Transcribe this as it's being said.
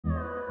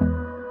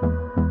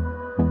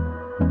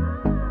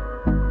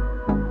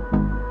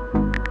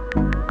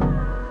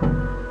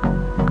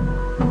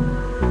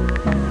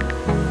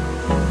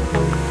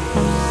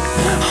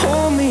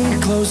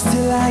close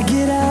till I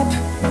get up.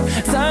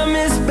 Time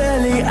is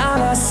barely on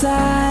our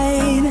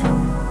side.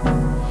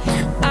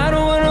 I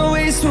don't wanna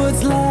waste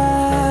what's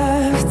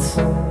left.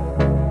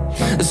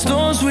 The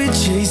storms we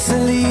chase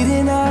are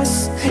leading us,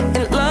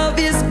 and love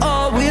is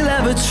all we'll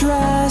ever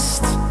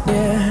trust.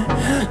 Yeah,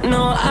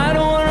 no, I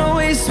don't wanna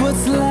waste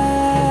what's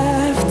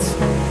left.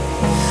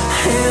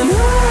 And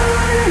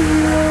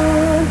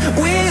on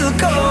we'll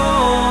go,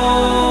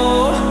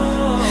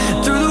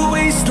 through the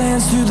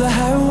wastelands, through the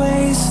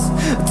highways,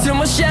 till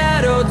my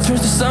shadow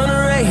turns to sun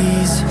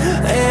rays.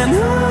 And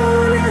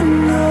on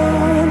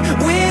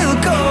we'll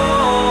go,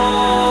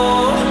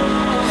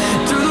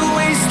 through the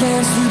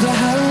wastelands, through the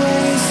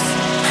highways,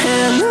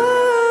 and on.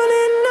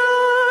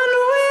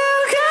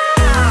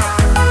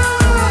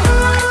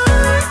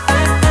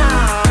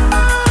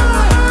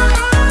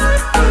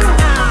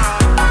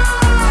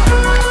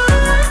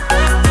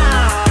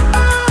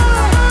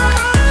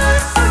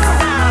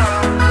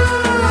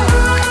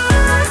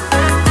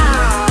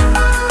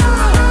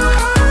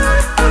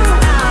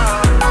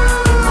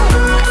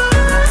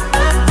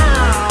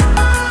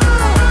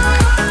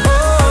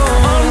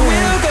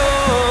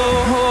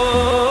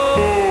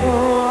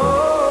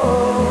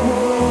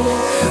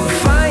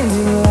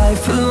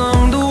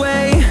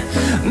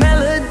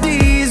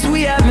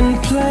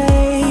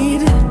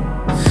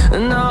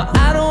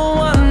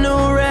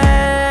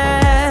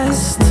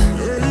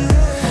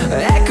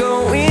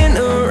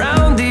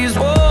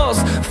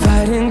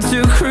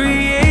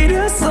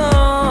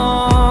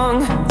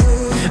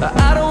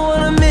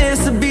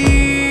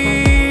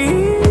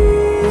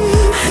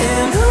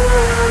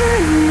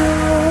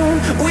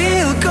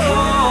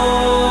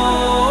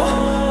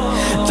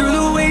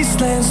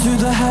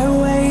 Through the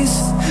highways,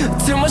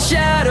 till my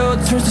shadow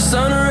turns to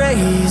sun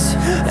rays.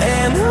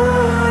 And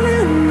on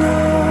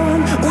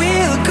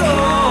we'll go,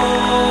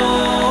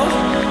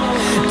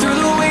 through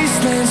the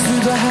wastelands,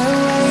 through the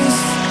highways,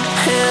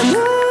 and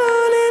on.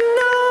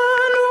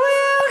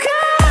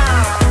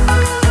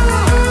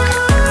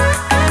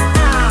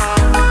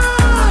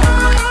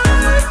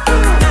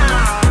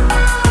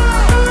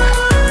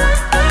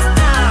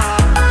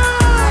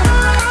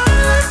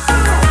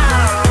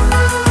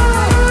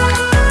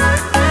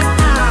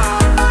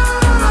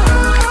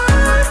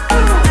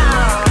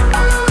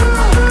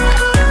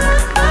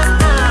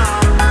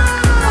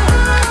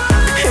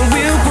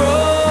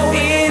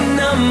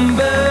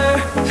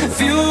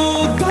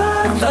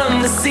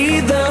 See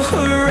the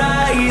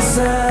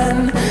horizon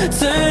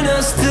turn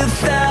us to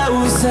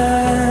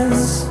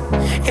thousands,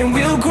 and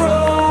we'll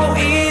grow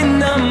in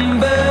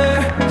number,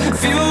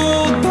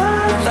 fueled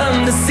by them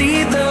to see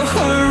the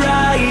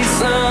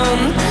horizon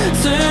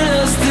turn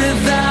us to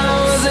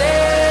thousands.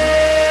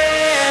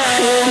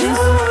 And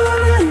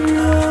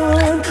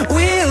on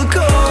we'll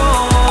go,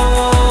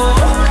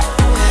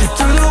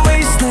 through the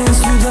wastelands,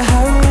 through the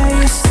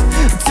highways,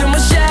 till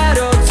my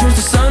shadow turns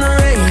to sun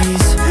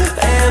rays.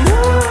 And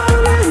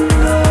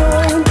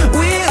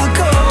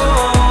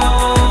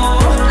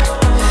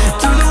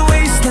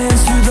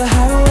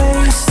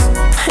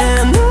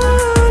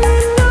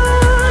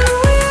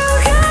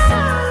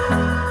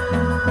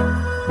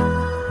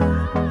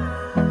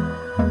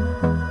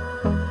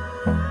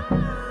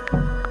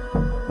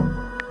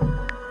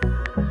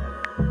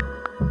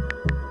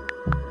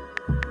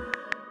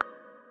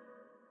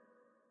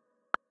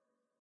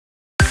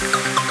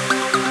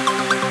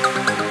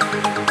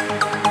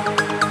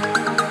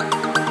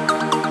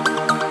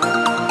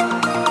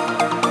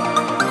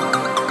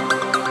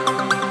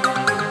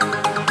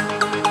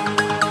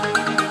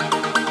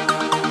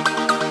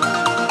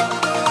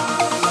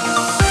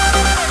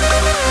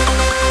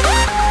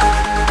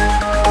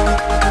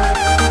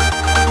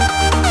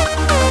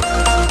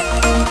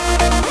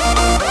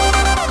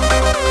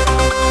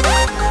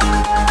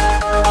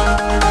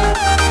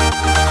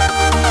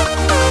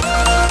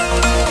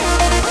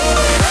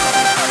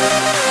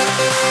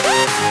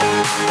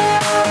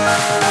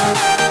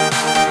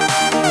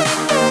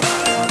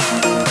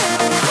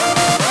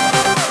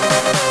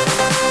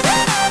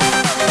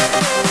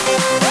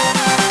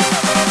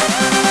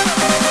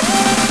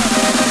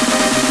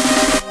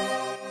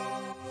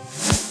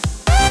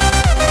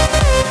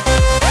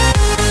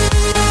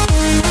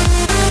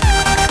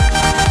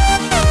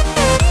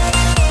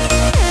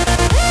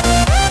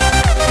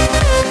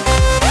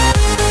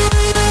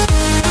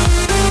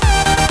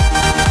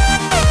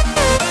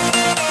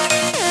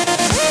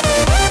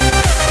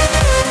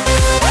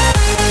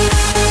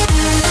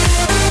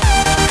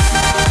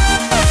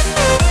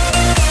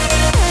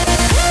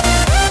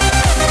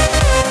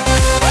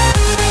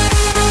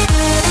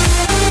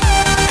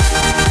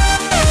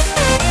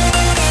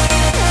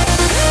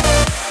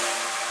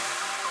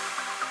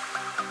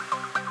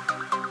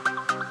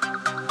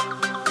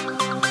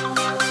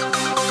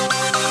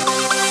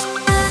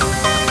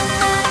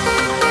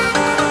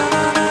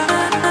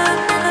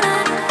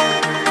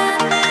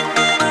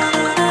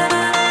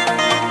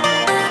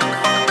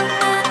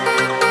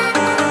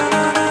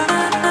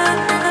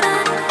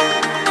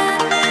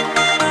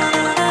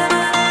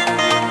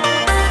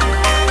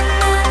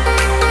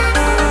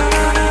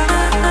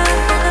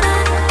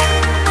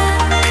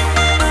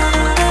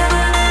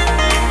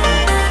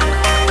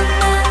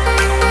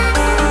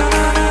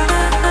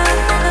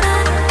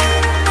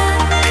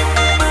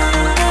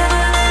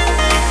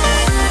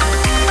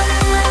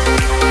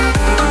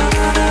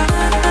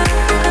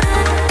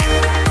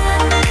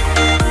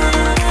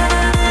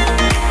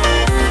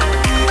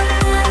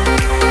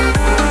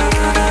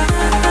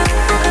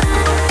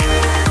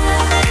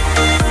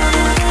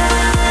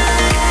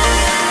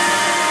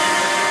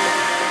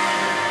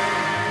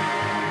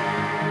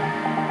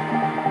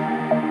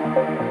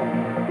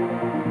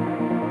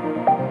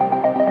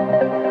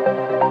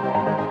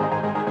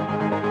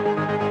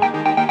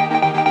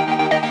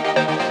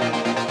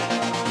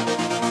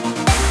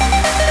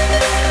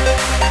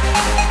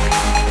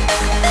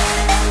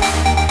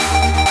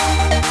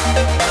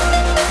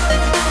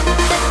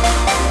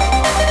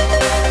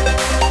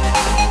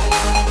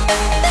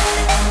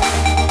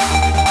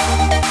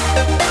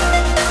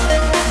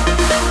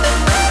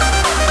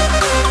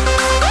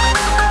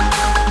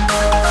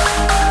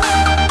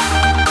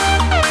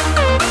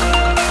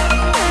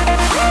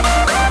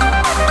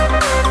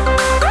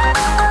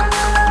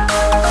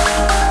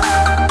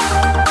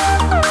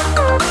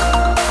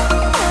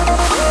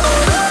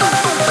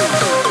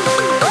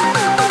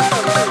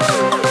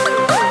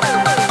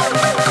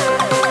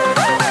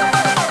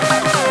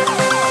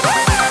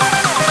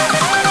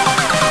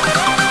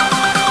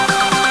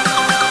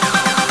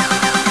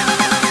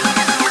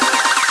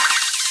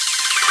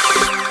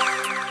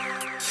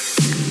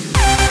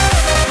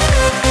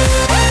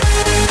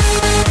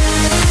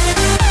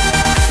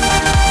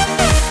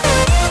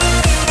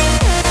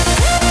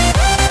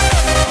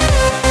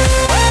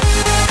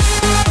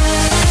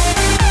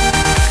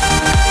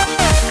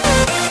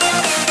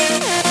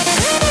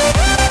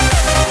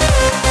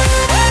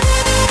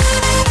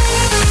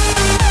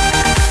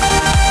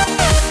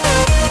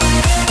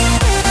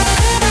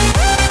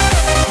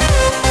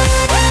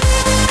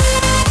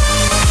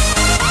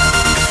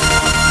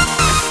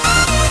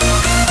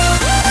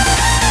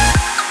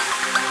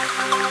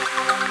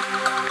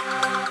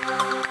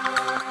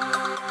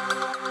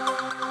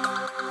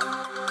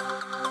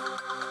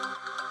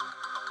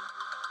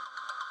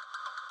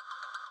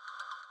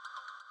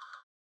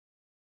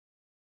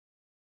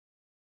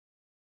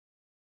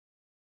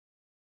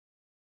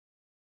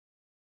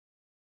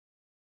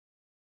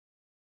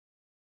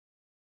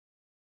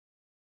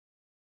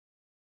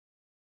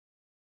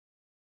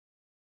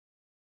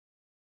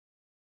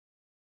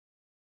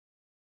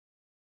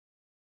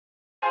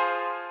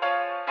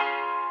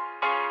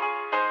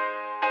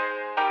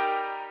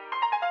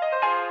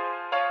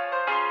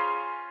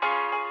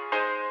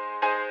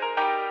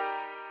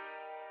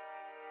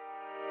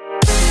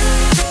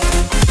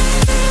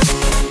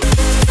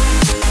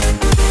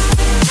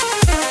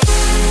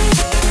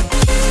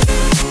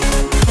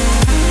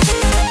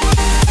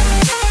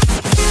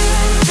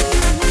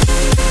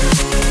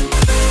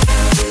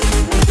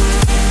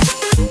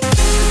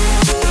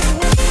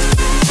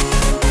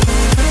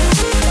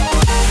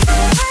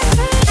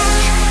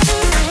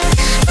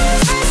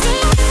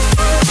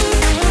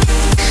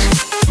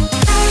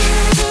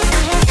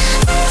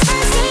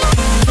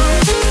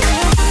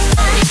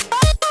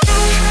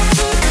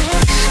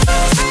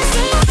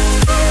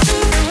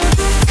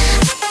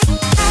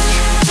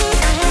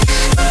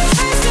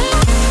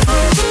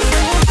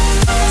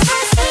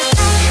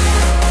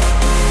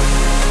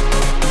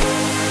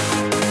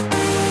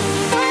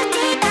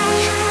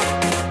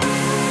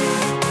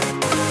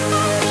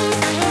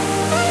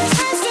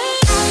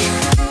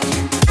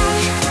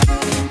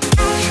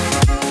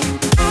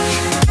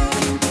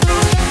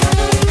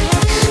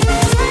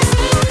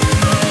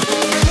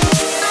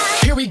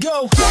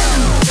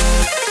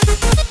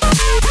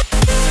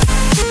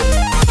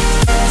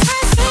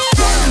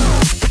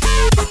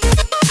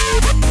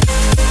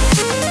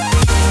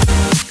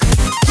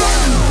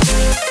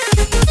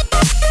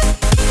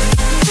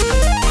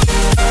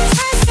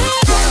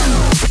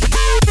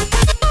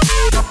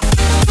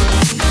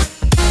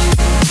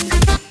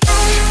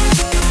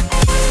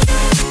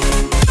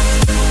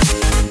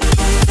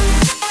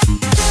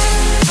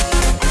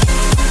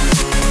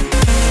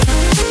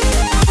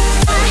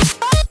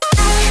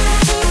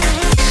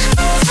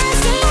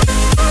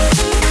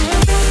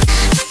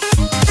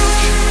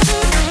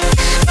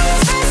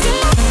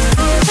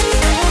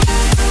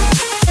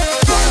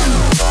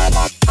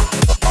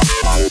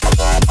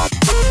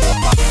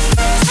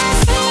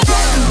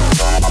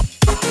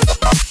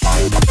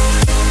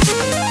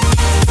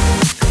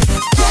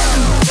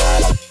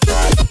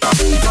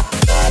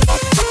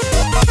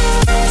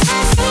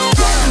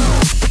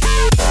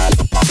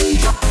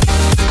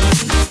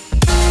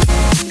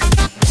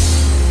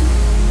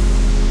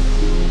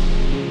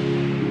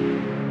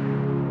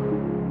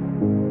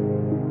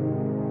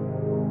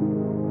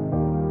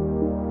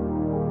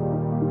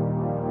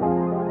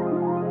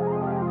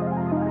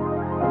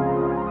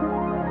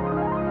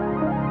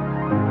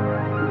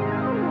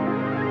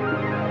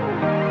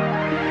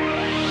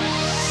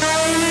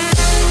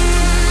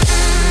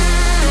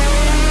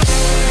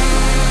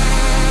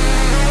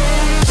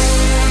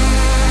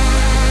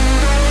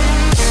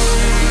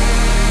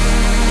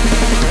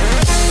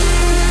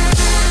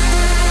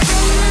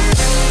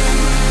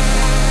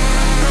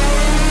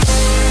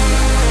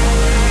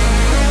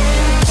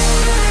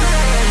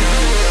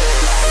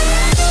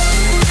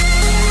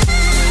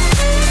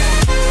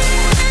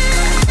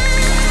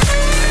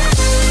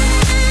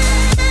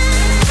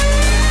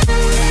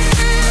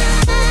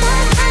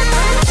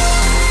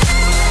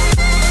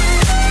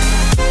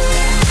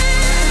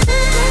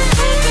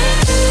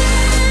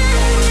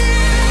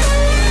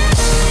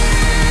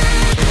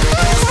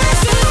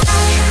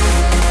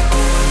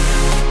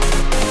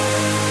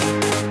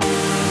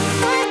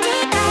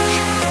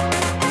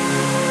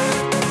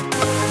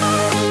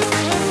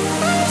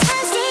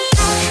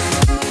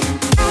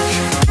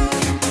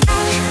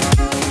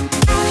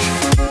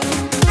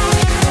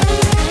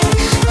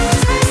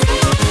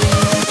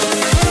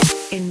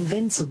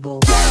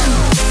unbelievable.